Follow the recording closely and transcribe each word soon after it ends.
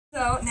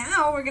So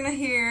now we're gonna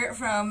hear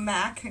from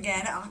Mac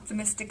again,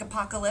 Optimistic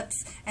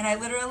Apocalypse, and I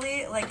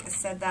literally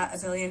said that a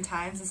billion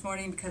times this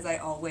morning because I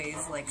always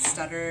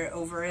stutter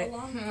over it. A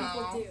lot of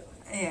people do.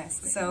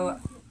 Yes,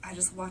 so I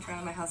just walked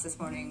around my house this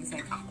morning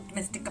saying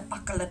Optimistic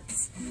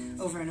Apocalypse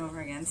over and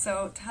over again.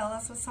 So tell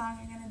us what song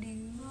we're gonna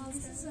do.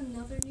 This is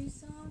another new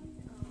song.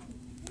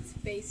 It's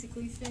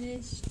basically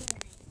finished.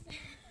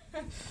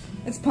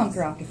 It's punk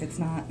rock if it's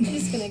not. I'm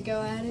just gonna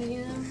go at it,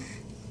 you know?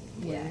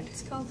 Yeah.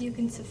 It's called You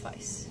Can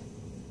Suffice.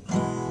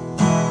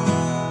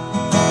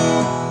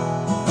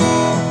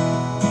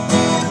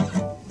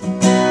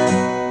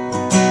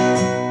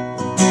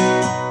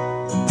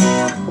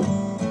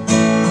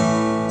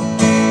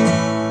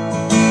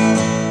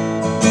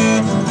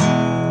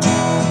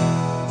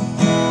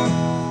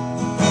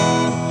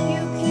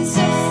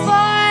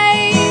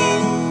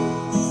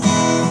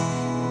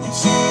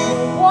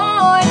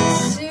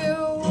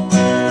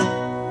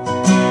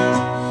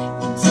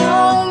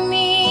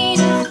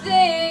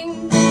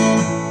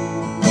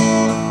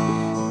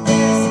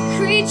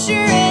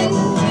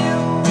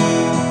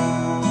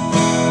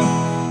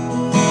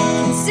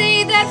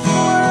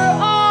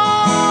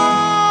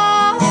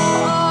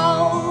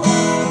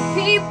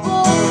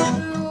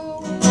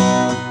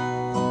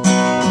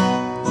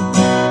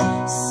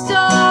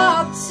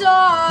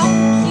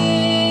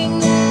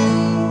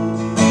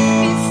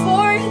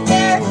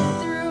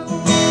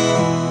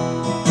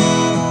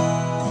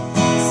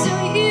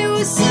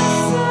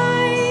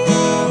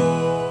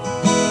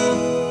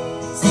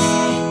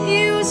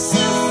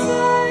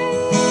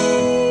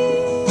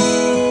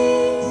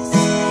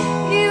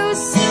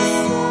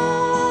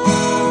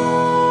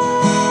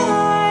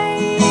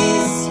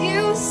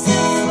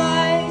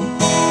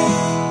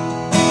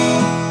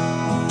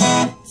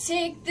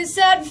 Take this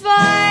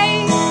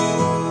advice,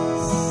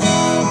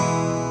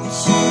 but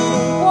you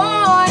don't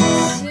want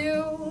to.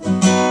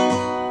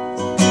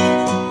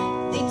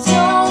 They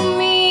don't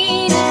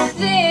mean a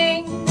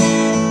thing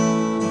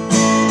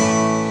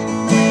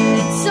when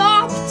they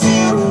talk to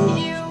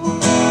you.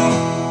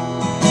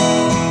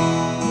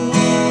 You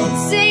can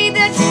say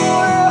that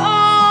for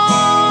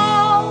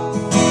all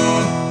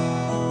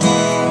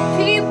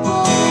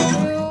people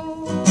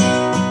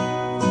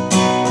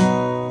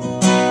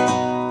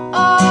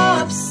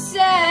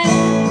upset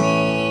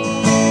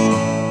me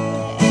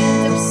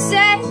and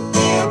upset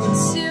you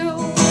too.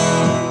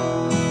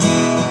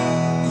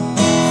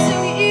 So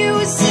you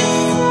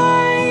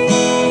suffice,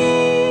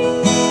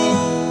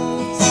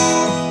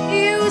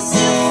 you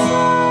suffice,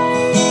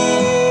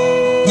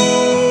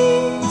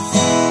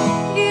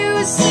 you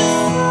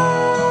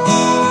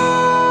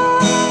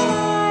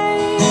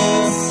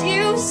suffice,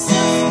 you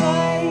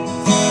suffice.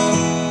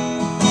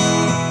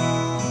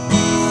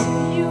 So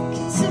you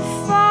can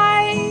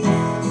suffice.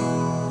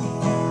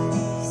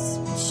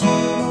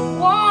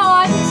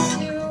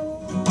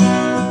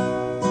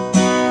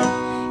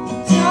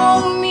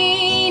 Don't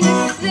mean a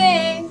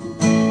thing.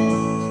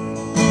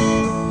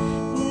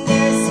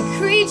 There's a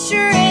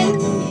creature in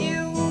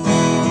you.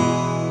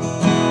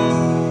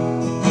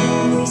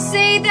 And we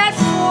say that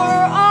for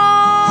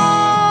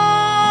all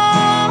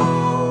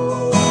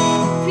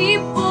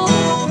people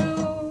who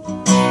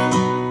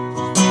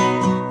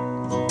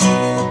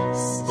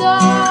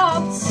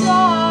stop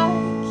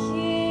talking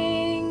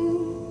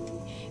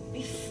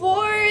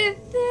before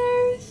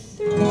they're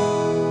through.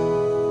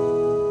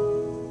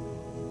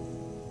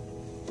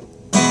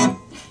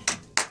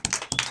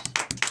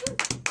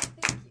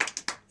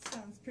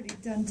 Pretty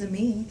done to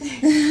me.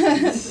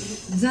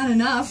 Done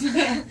enough.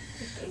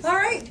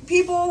 Alright,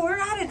 people, we're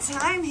out of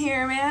time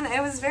here, man.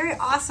 It was very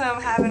awesome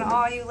having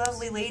all you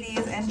lovely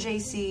ladies and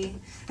JC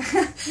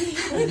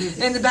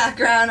in the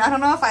background. I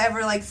don't know if I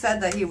ever said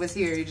that he was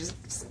here. You just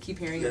keep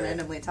hearing him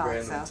randomly talk.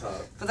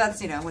 But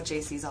that's, what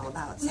JC's all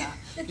about. So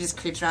he just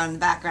creeps around in the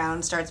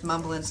background, starts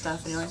mumbling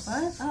stuff, and you're like,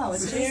 what? Oh,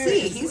 it's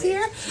JC. He's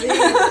here?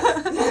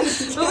 But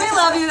we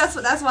love you.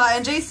 That's why.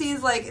 And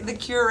JC's the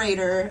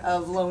curator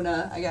of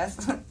Lona, I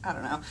guess. I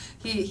don't know.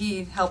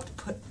 He helped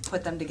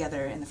put them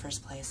together in the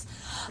first place.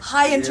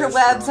 Hi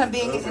interwebs. I'm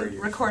being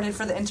recorded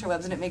for the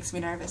interwebs, and it makes me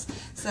nervous.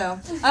 So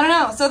I don't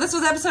know. So this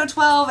was episode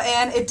 12,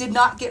 and it did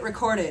not get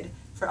recorded.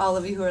 For all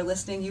of you who are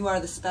listening, you are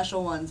the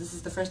special ones. This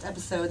is the first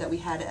episode that we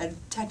had a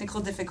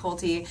technical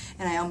difficulty,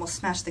 and I almost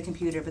smashed the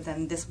computer, but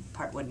then this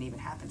part wouldn't even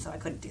happen, so I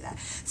couldn't do that.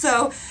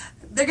 So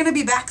they're going to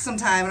be back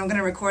sometime, and I'm going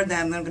to record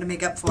them, and I'm going to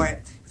make up for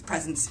it with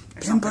presents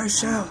or something.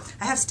 Show.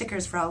 I have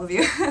stickers for all of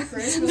you.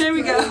 There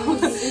we go.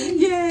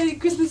 Yay,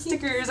 Christmas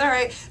stickers. All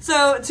right.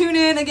 So tune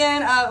in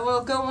again.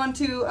 We'll go on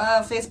to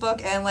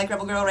Facebook and like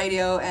Rebel Girl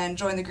Radio and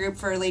join the group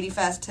for Lady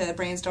Fest to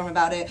brainstorm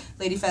about it.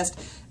 Lady Fest,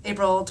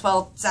 April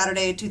 12th,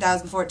 Saturday,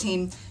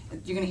 2014.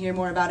 You're going to hear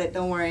more about it.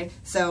 Don't worry.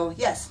 So,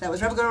 yes, that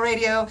was Rebel Girl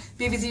Radio,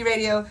 BVZ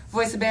Radio,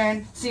 Voice of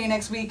Behren. See you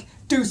next week.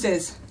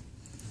 Deuces.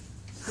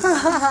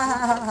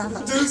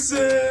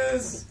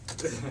 Deuces.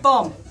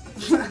 Boom.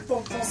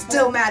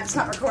 Still mad it's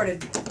not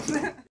recorded.